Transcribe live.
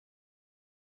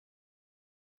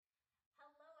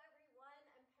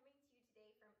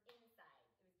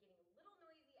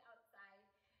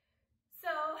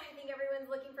I think everyone's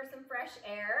looking for some fresh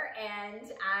air,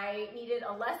 and I needed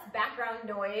a less background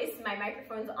noise. My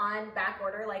microphone's on back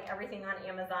order like everything on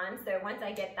Amazon, so once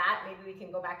I get that, maybe we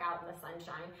can go back out in the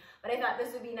sunshine. But I thought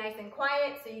this would be nice and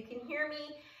quiet so you can hear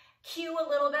me cue a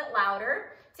little bit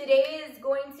louder. Today is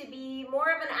going to be more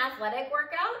of an athletic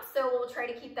workout, so we'll try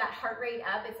to keep that heart rate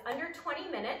up. It's under 20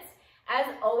 minutes. As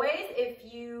always,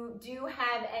 if you do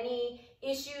have any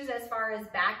issues as far as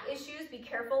back issues, be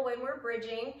careful when we're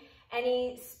bridging.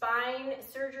 Any spine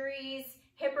surgeries,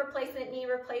 hip replacement, knee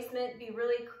replacement, be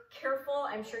really careful.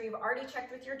 I'm sure you've already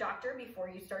checked with your doctor before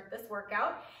you start this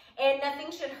workout, and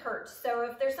nothing should hurt. So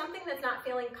if there's something that's not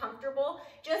feeling comfortable,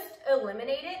 just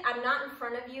eliminate it. I'm not in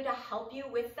front of you to help you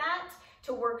with that,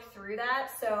 to work through that.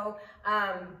 So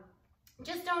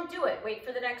just don't do it. Wait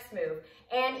for the next move.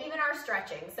 And even our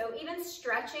stretching. So even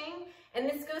stretching, and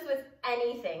this goes with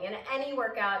anything and any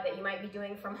workout that you might be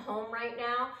doing from home right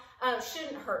now,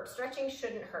 shouldn't hurt. Stretching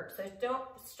shouldn't hurt. So don't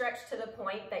stretch to the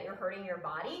point that you're hurting your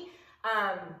body.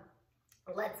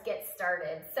 Let's get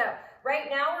started. So right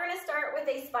now we're going to start with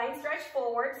a spine stretch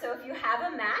forward. So if you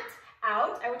have a mat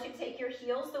out, I want you to take your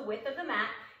heels the width of the mat.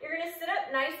 You're going to sit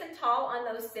up nice and tall on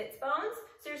those sits bones.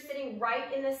 So you're sitting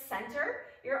right in the center.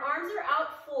 Your arms are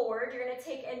out forward. You're going to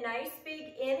take a nice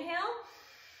big inhale,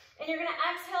 and you're going to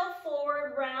exhale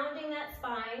forward, rounding that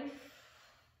spine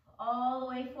all the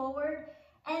way forward.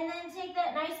 And then take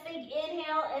that nice big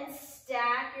inhale and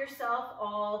stack yourself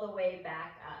all the way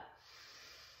back up.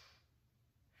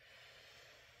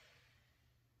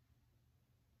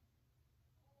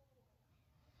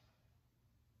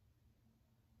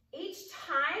 Each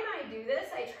time I do this,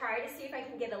 I try to see if I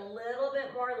can get a little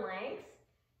bit more length.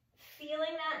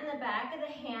 Feeling that in the back of the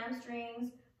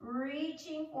hamstrings,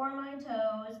 reaching for my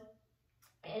toes,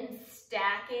 and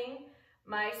stacking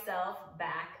myself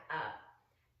back up.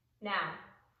 Now,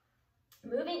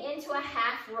 moving into a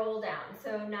half roll down.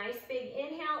 So nice big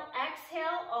inhale,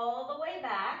 exhale all the way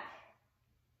back.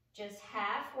 Just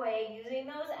halfway, using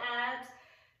those abs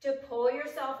to pull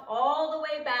yourself all the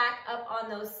way back up on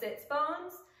those sits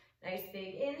bones. Nice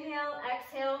big inhale,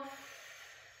 exhale.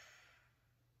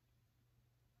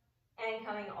 And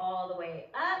coming all the way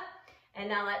up. And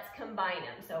now let's combine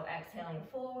them. So exhaling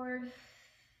forward,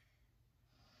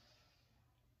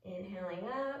 inhaling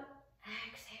up,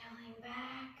 exhaling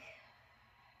back,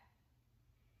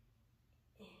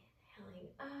 inhaling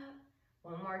up.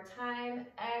 One more time,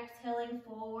 exhaling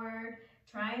forward,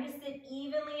 trying to sit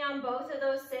evenly on both of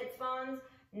those sits bones,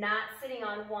 not sitting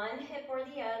on one hip or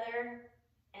the other,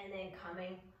 and then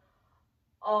coming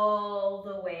all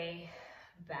the way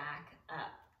back up.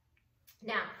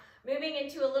 Now, moving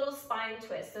into a little spine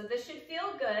twist. So this should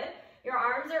feel good. Your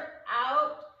arms are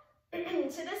out to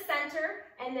the center,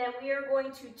 and then we are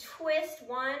going to twist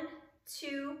 1,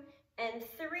 2, and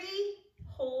 3.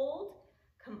 Hold.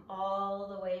 Come all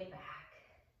the way back.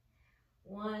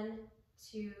 1,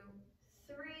 2,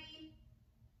 3.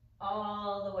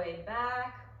 All the way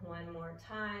back. One more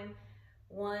time.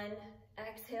 1,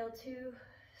 exhale, 2,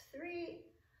 3.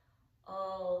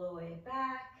 All the way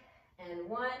back. And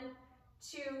 1,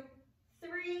 2,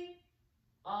 3,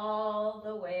 all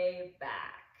the way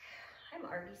back. I'm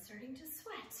already starting to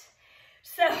sweat.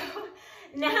 So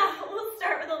now we'll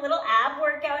start with a little ab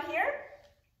workout here.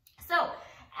 So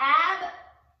ab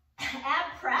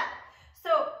prep.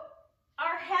 So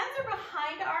our hands are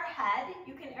behind our head.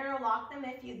 You can interlock them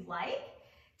if you'd like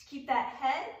to keep that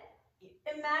head.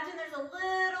 Imagine there's a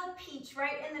little peach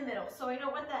right in the middle. So I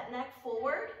don't want that neck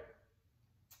forward.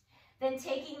 Then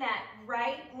taking that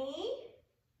right knee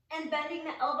and bending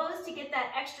the elbows to get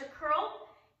that extra curl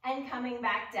and coming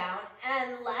back down.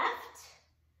 And left,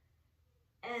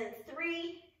 and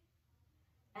 3,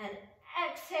 and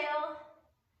exhale,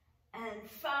 and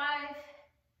 5,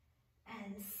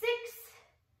 and 6,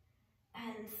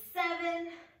 and 7,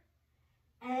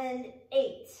 and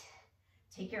 8.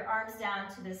 Take your arms down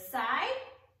to the side.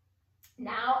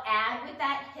 Now add with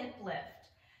that hip lift.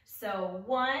 So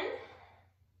 1,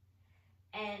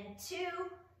 and 2,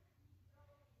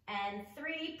 and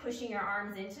 3, pushing your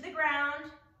arms into the ground.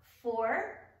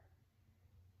 4,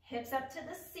 hips up to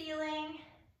the ceiling.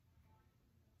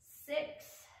 6,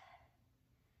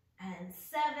 and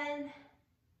 7,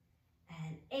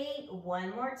 and 8.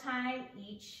 One more time,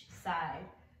 each side.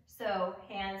 So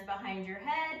hands behind your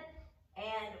head,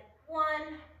 and 1,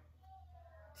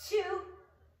 2,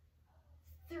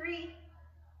 3,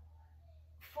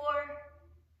 4,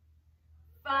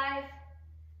 5,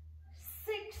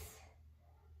 6,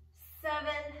 7,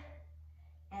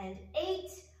 and 8.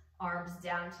 Arms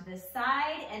down to the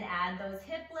side and add those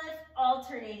hip lifts,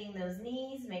 alternating those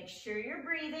knees. Make sure you're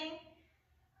breathing.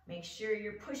 Make sure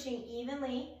you're pushing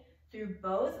evenly through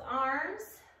both arms.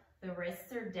 The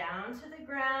wrists are down to the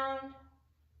ground.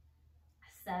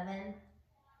 7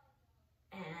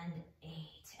 and 8.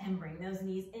 And bring those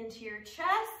knees into your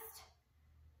chest.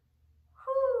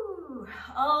 Whew.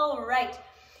 All right.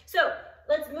 So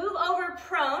let's move over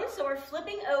prone. So we're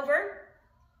flipping over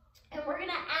and we're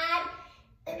gonna add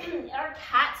our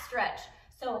cat stretch.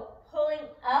 So pulling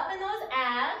up in those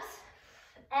abs,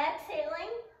 exhaling,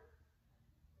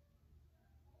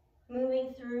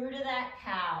 moving through to that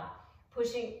cow,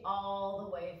 pushing all the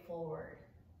way forward.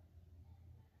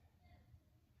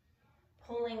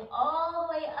 Pulling all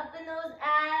the way up in those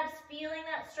abs, feeling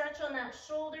that stretch on that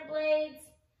shoulder blades,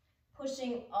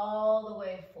 pushing all the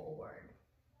way forward.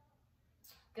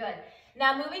 Good.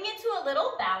 Now moving into a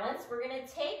little balance, we're gonna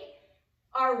take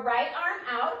our right arm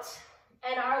out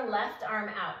and our left arm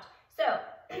out. So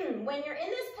when you're in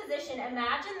this position,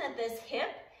 imagine that this hip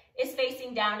is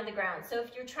facing down to the ground. So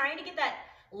if you're trying to get that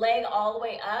leg all the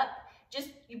way up,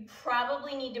 you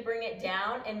probably need to bring it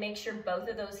down and make sure both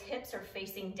of those hips are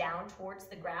facing down towards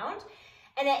the ground.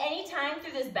 And at any time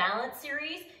through this balance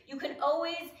series, you can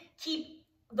always keep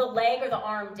the leg or the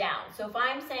arm down. So if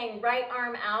I'm saying right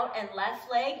arm out and left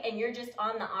leg and you're just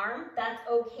on the arm, that's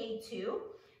okay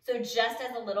too. So just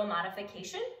as a little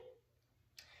modification.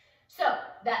 So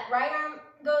that right arm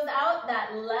goes out,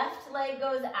 that left leg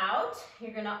goes out.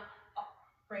 You're gonna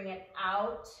bring it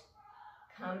out,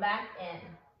 come back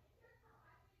in.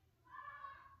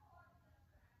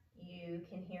 You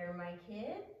can hear my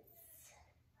kids.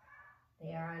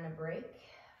 They are on a break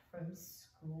from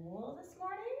school this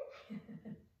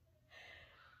morning.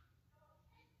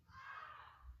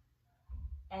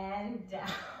 And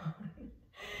down.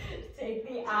 Take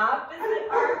the opposite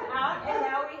arm out, and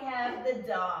now we have the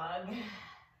dog.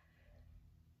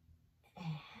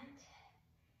 And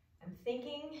I'm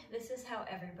thinking this is how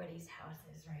everybody's house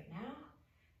is right now.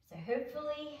 So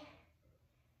hopefully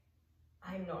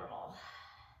I'm normal.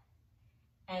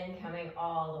 And coming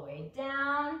all the way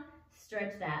down,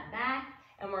 stretch that back,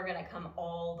 and we're gonna come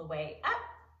all the way up.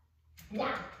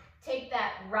 Now, take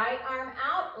that right arm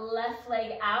out, left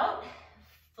leg out,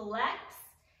 flex,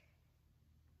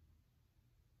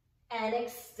 and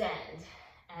extend,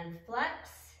 and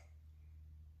flex,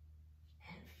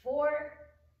 and 4,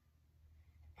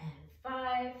 and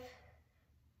 5,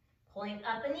 pulling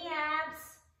up in the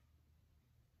abs,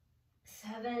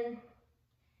 7,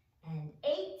 and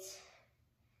 8,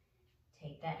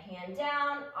 take that hand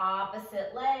down,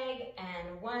 opposite leg,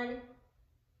 and 1, and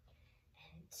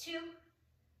 2, and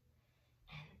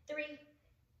 3, and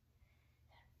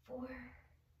 4,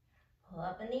 pull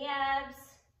up in the abs,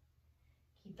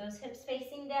 keep those hips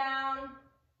facing down,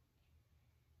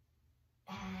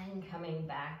 and coming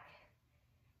back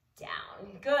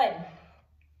down. Good.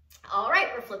 All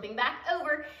right, we're flipping back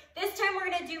over. This time we're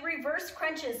gonna do reverse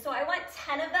crunches. So I want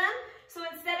 10 of them. So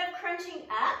instead of crunching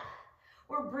up,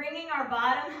 we're bringing our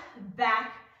bottom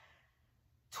back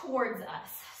towards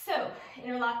us. So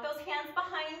interlock those hands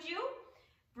behind you.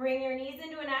 Bring your knees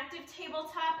into an active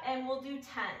tabletop and we'll do 10.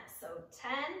 So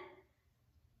 10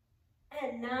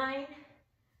 and 9,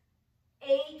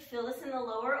 8, feel this in the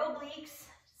lower obliques,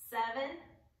 7,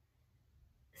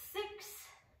 6,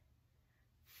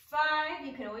 5,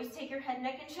 you can always take your head,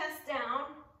 neck, and chest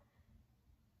down,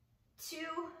 2,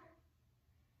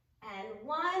 and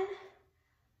 1.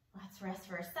 Let's rest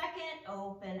for a second,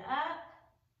 open up,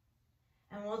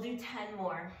 and we'll do 10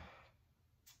 more.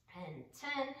 And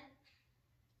 10,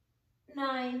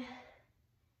 9,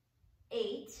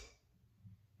 8,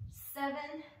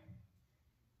 7,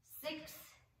 6,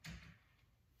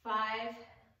 5,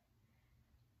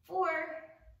 4,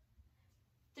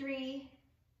 3,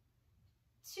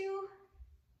 2,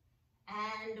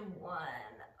 and 1.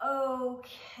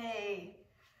 Okay.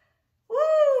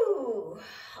 Woo!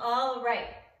 All right.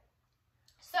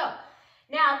 So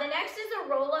now the next is a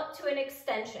roll up to an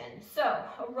extension. So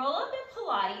a roll up in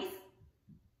Pilates,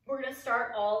 we're going to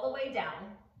start all the way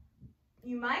down.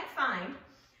 You might find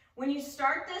when you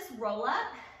start this roll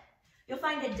up, you'll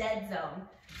find a dead zone.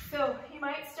 So you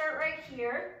might start right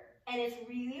here and it's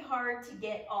really hard to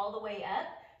get all the way up.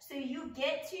 So you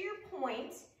get to your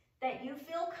point that you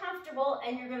feel comfortable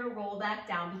and you're gonna roll back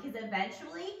down, because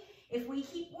eventually, if we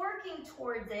keep working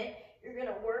towards it, you're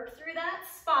gonna work through that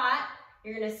spot,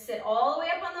 you're gonna sit all the way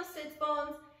up on those sits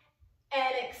bones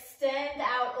and extend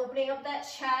out, opening up that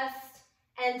chest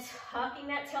and tucking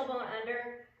that tailbone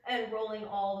under and rolling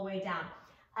all the way down.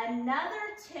 Another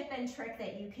tip and trick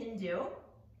that you can do,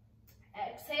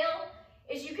 exhale,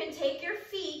 is you can take your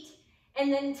feet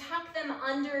and then tuck them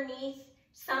underneath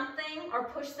something or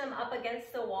push them up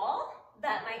against the wall.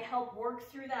 that might help work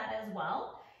through that as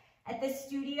well. At the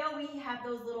studio, we have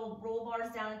those little roll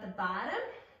bars down at the bottom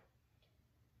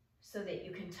so that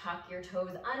you can tuck your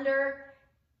toes under,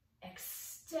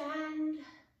 extend.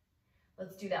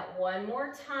 Let's do that one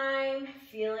more time.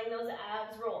 Feeling those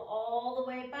abs roll all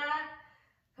the way back,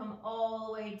 come all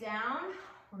the way down.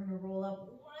 We're gonna roll up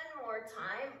one more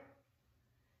time.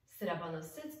 Sit up on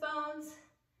those sits bones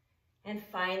and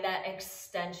find that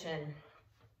extension.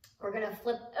 We're gonna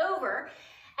flip over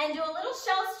and do a little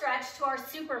shell stretch to our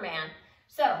Superman.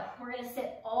 So we're gonna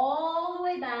sit all the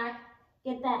way back,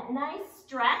 get that nice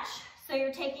stretch. So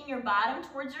you're taking your bottom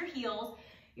towards your heels.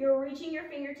 You're reaching your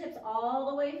fingertips all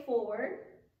the way forward.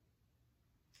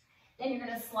 Then you're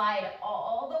gonna slide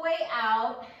all the way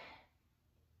out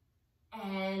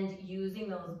and using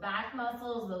those back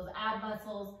muscles, those ab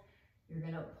muscles, you're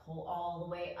gonna pull all the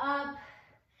way up,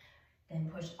 then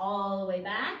push all the way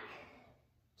back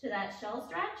to that shell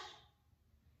stretch.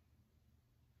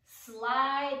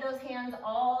 Slide those hands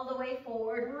all the way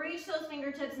forward. Reach those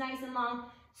fingertips nice and long.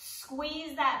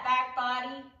 Squeeze that back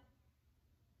body.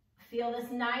 Feel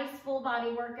this nice full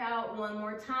body workout one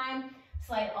more time.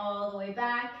 Slide all the way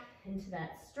back into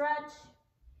that stretch.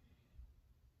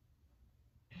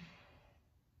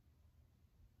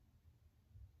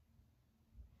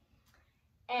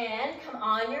 And come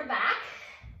on your back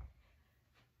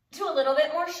to a little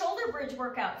bit more shoulder bridge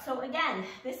workout. So again,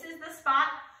 this is the spot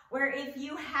where if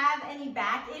you have any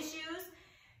back issues,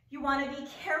 you want to be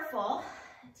careful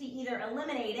to either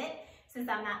eliminate it, since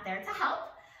I'm not there to help,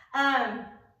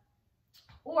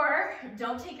 or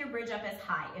don't take your bridge up as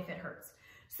high if it hurts.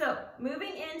 So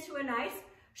moving into a nice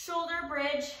shoulder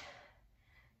bridge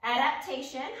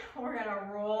adaptation, we're gonna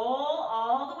roll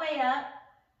all the way up.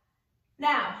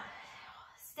 Now,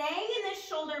 staying in this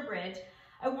shoulder bridge,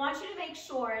 I want you to make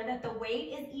sure that the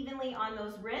weight is evenly on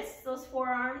those wrists, those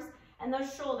forearms, and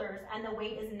those shoulders, and the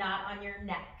weight is not on your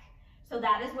neck. So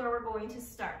that is where we're going to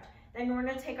start. Then we're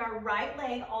gonna take our right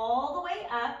leg all the way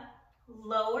up,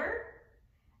 lower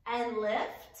and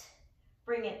lift,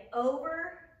 bring it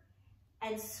over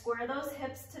and square those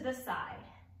hips to the side.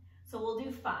 So we'll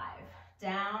do 5,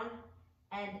 down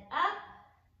and up,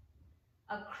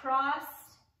 across,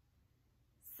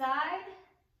 side,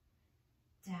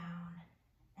 down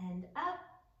and up,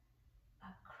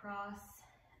 across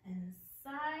and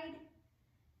side,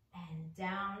 and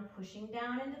down, pushing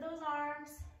down into those arms,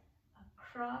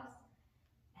 across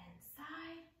and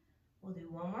side. We'll do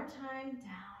one more time,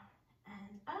 down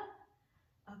and up,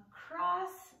 across,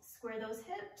 square those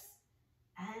hips,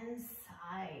 and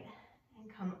side, and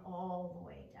come all the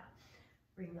way down.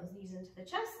 Bring those knees into the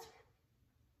chest,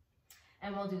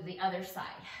 and we'll do the other side.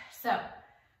 So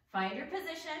find your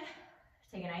position,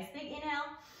 take a nice big inhale,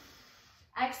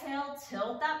 exhale,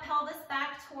 tilt that pelvis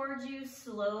back towards you,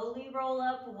 slowly roll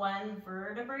up one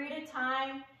vertebrae at a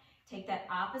time. Take that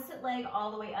opposite leg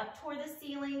all the way up toward the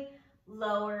ceiling,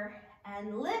 lower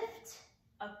and lift,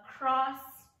 across,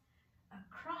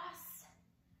 across,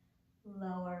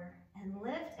 lower and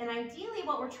lift. And ideally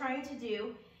what we're trying to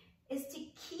do is to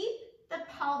keep the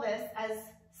pelvis as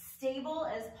stable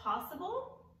as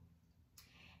possible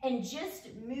and just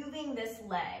moving this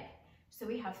leg. So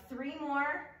we have 3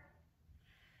 more.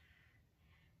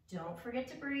 Don't forget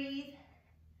to breathe.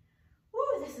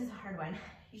 Woo, this is a hard one.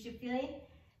 You should feel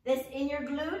this in your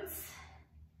glutes.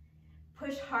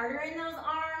 Push harder in those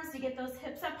arms to get those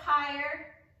hips up higher.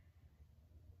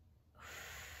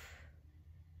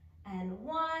 And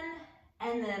 1,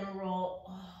 and then roll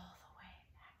all the way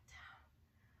back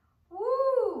down.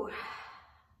 Woo!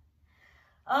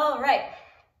 All right,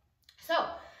 so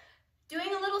doing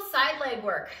a little side leg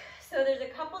work. So there's a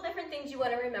couple different things you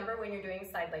want to remember when you're doing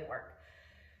side leg work.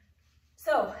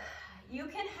 So you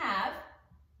can have,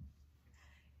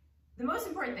 the most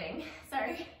important thing,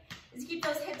 sorry, is keep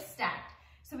those hips stacked.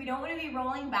 So we don't want to be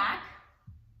rolling back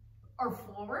or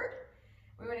forward.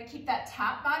 We want to keep that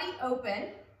top body open.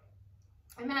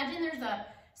 Imagine there's a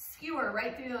skewer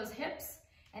right through those hips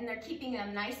and they're keeping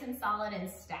them nice and solid and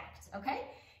stacked, okay?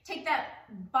 Take that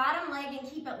bottom leg and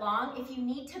keep it long. If you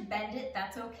need to bend it,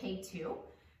 that's okay too.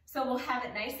 So we'll have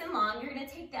it nice and long. You're gonna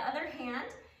take the other hand.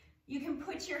 You can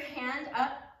put your hand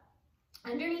up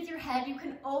underneath your head. You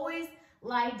can always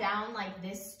lie down like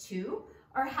this too,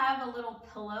 or have a little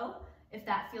pillow if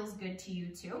that feels good to you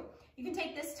too. You can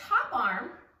take this top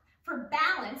arm for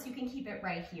balance. You can keep it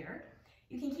right here.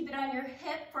 You can keep it on your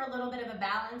hip for a little bit of a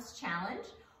balance challenge,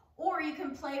 or you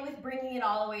can play with bringing it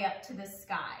all the way up to the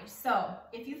sky. So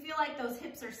if you feel like those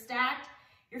hips are stacked,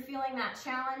 you're feeling that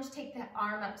challenge, take that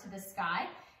arm up to the sky.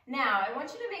 Now, I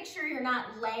want you to make sure you're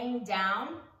not laying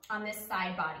down on this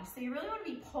side body. So you really want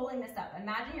to be pulling this up.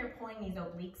 Imagine you're pulling these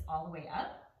obliques all the way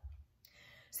up.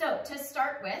 So to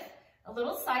start with, a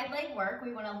little side leg work,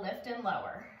 we want to lift and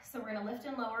lower. So we're going to lift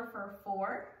and lower for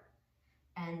 4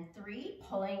 and 3,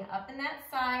 pulling up in that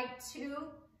side, 2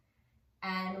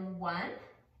 and 1,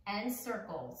 and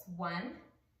circles, 1,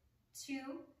 2,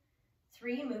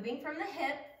 3, moving from the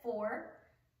hip, 4,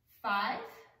 5,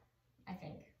 I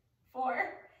think,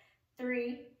 4,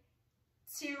 3,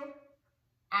 2,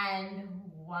 and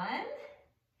 1,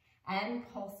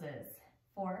 and pulses,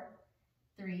 4,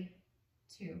 3,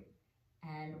 2,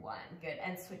 and 1. Good,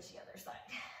 and switch the other side.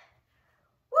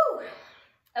 Woo!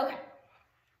 Okay.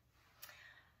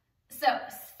 So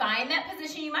find that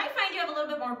position. You might find you have a little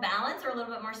bit more balance or a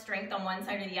little bit more strength on one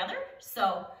side or the other.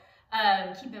 So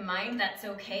keep in mind that's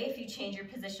okay if you change your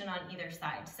position on either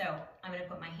side. So I'm going to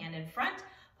put my hand in front,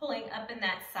 pulling up in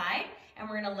that side, and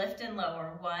we're going to lift and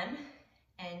lower. 1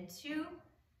 and 2,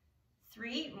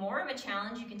 3. More of a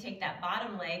challenge. You can take that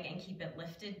bottom leg and keep it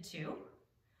lifted 2.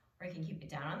 Or you can keep it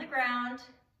down on the ground,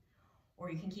 or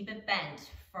you can keep it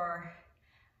bent for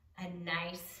a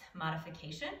nice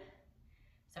modification.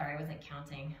 Sorry, I wasn't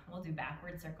counting. We'll do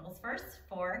backward circles first.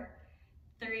 4,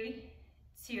 3,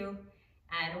 2,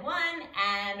 and 1,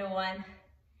 and 1,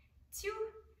 2.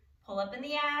 Pull up in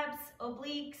the abs,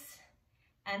 obliques,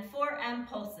 and 4, and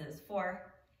pulses. 4,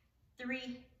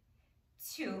 3,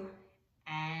 2,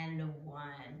 and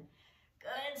 1.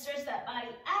 Good, stretch that body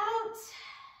out.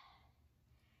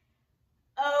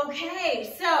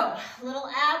 Okay, so a little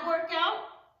ab workout,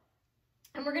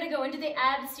 and we're gonna go into the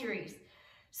ab series.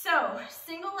 So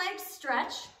single leg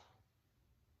stretch.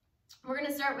 We're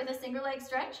gonna start with a single leg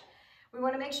stretch. We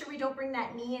wanna make sure we don't bring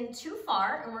that knee in too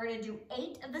far, and we're gonna do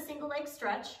 8 of the single leg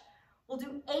stretch. We'll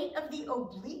do 8 of the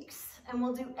obliques, and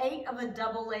we'll do 8 of a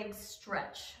double leg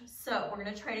stretch. So we're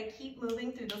gonna try to keep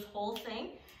moving through this whole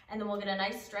thing, and then we'll get a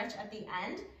nice stretch at the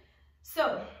end.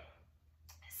 So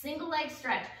single leg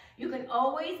stretch. You can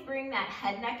always bring that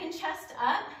head, neck, and chest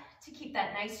up to keep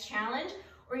that nice challenge,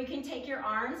 or you can take your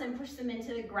arms and push them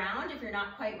into the ground if you're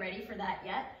not quite ready for that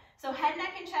yet. So head,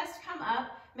 neck, and chest come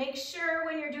up. Make sure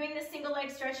when you're doing the single leg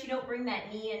stretch, you don't bring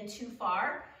that knee in too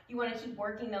far. You want to keep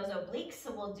working those obliques.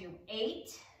 So we'll do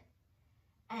 8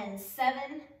 and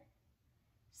 7,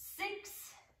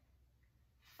 6,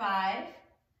 5,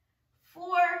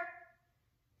 4,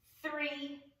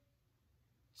 3,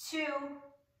 2,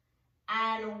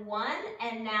 and 1,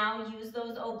 and now use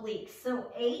those obliques.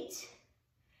 So 8,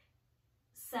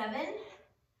 7,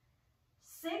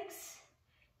 6,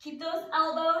 keep those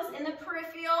elbows in the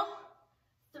peripheral,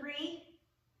 3,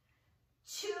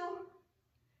 2,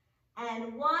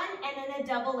 and 1, and then a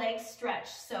double leg stretch.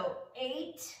 So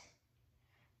 8,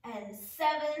 and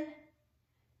 7,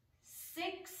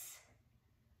 6,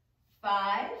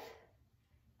 5,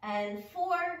 and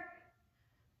 4,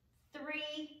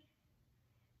 3,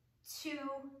 2,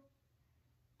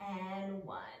 and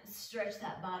 1. Stretch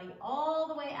that body all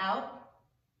the way out.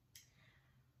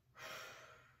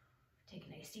 Take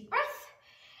a nice deep breath,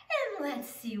 and let's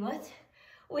see what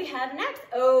we have next.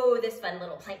 Oh, this fun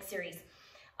little plank series.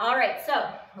 All right, so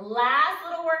last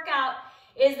little workout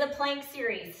is the plank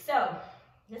series. So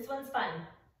this one's fun.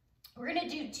 We're gonna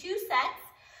do 2 sets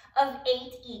of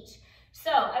 8 each.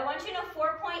 So I want you in a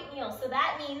 4-point kneel. So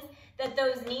that means that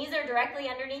those knees are directly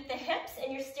underneath the hips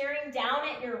and you're staring down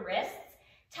at your wrists.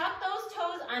 Tuck those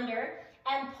toes under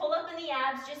and pull up in the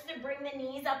abs just to bring the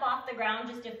knees up off the ground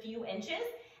just a few inches,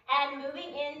 and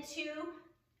moving into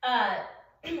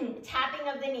tapping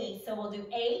of the knees. So we'll do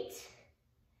 8.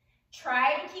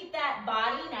 Try to keep that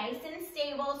body nice and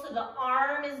stable so the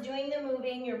arm is doing the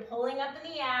moving. You're pulling up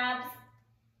in the abs.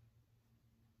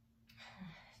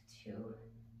 2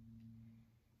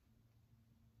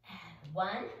 and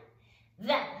 1.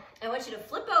 Then I want you to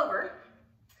flip over.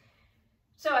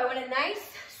 So I want a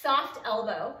nice soft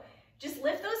elbow. Just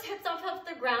lift those hips off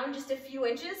the ground just a few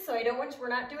inches. So we're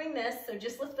not doing this. So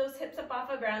just lift those hips up off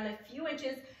the ground a few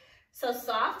inches. So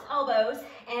soft elbows,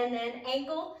 and then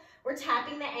ankle, we're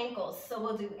tapping the ankles. So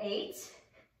we'll do 8.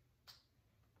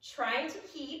 Trying to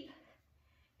keep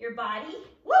your body,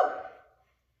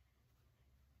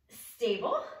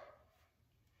 stable.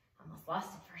 Almost lost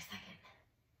it for a second.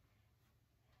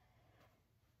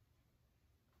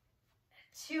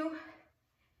 2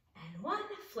 and 1,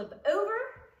 flip over.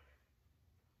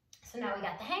 So now we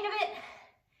got the hang of it.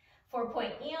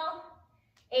 4-point kneel,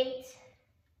 8,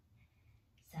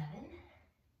 7,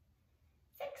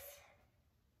 6,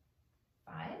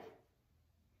 5,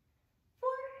 4,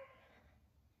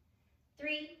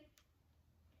 3,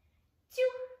 2,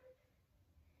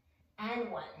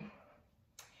 and 1.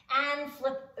 And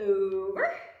flip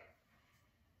over.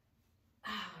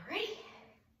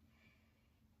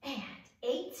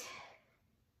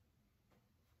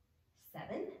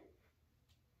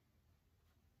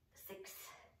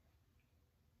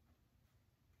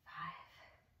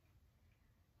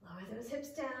 hips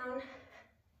down.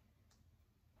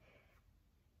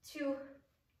 2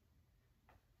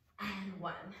 and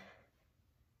 1.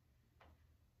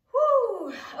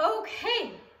 Whoo,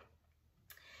 okay.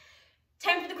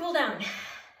 Time for the cool down.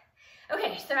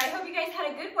 Okay, so I hope you guys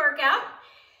had a good workout.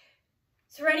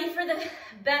 So ready for the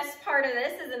best part of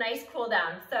this is a nice cool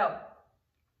down. So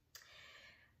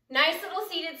nice little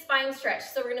seated spine stretch.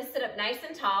 So we're gonna sit up nice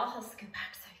and tall. I'll scoot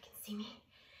back so you can see me.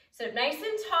 Sit up nice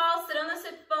and tall, sit on the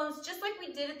sit bones just like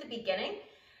we did at the beginning,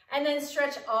 and then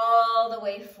stretch all the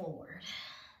way forward.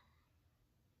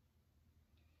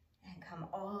 And come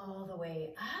all the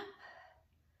way up.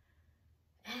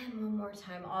 And one more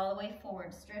time, all the way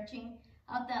forward, stretching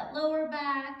out that lower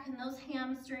back and those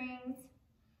hamstrings.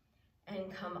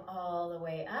 And come all the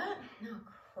way up. Now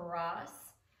cross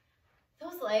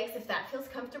those legs if that feels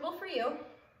comfortable for you.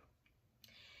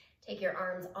 Take your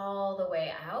arms all the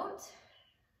way out.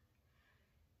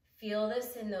 Feel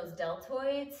this in those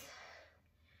deltoids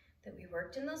that we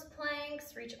worked in those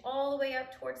planks. Reach all the way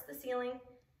up towards the ceiling.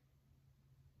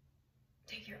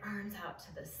 Take your arms out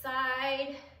to the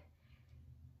side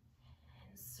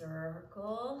and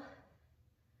circle.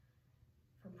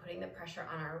 From putting the pressure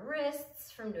on our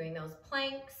wrists, from doing those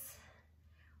planks.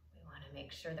 We want to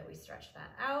make sure that we stretch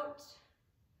that out.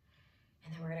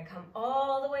 And then we're going to come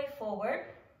all the way forward.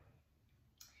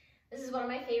 This is one of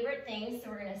my favorite things. So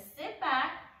we're going to sit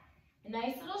back, a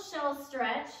nice little shell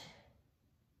stretch,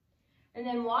 and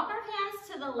then walk our hands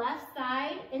to the left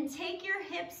side and take your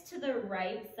hips to the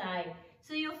right side.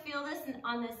 So you'll feel this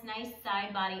on this nice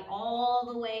side body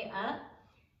all the way up.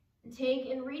 Take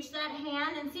and reach that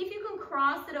hand and see if you can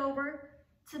cross it over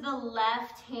to the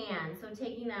left hand. So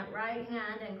taking that right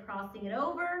hand and crossing it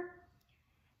over,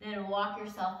 then walk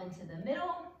yourself into the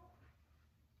middle.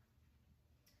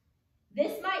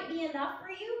 This might be enough for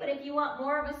you, but if you want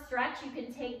more of a stretch, you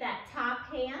can take that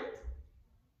top hand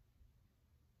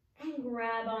and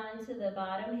grab onto the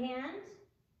bottom hand.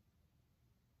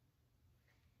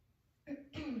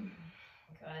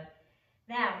 Good.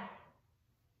 Now,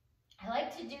 I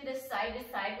like to do this side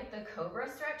to side with the cobra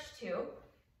stretch too.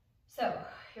 So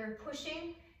you're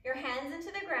pushing your hands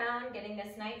into the ground, getting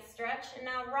this nice stretch, and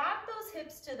now rock those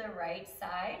hips to the right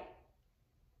side.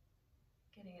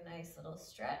 Getting a nice little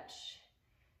stretch.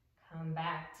 Come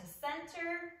back to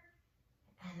center,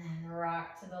 and then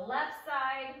rock to the left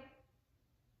side.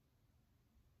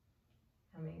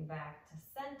 Coming back to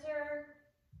center.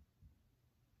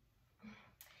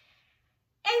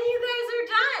 And you guys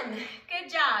are done.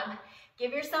 Good job.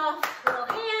 Give yourself a little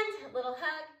hand, a little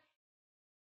hug.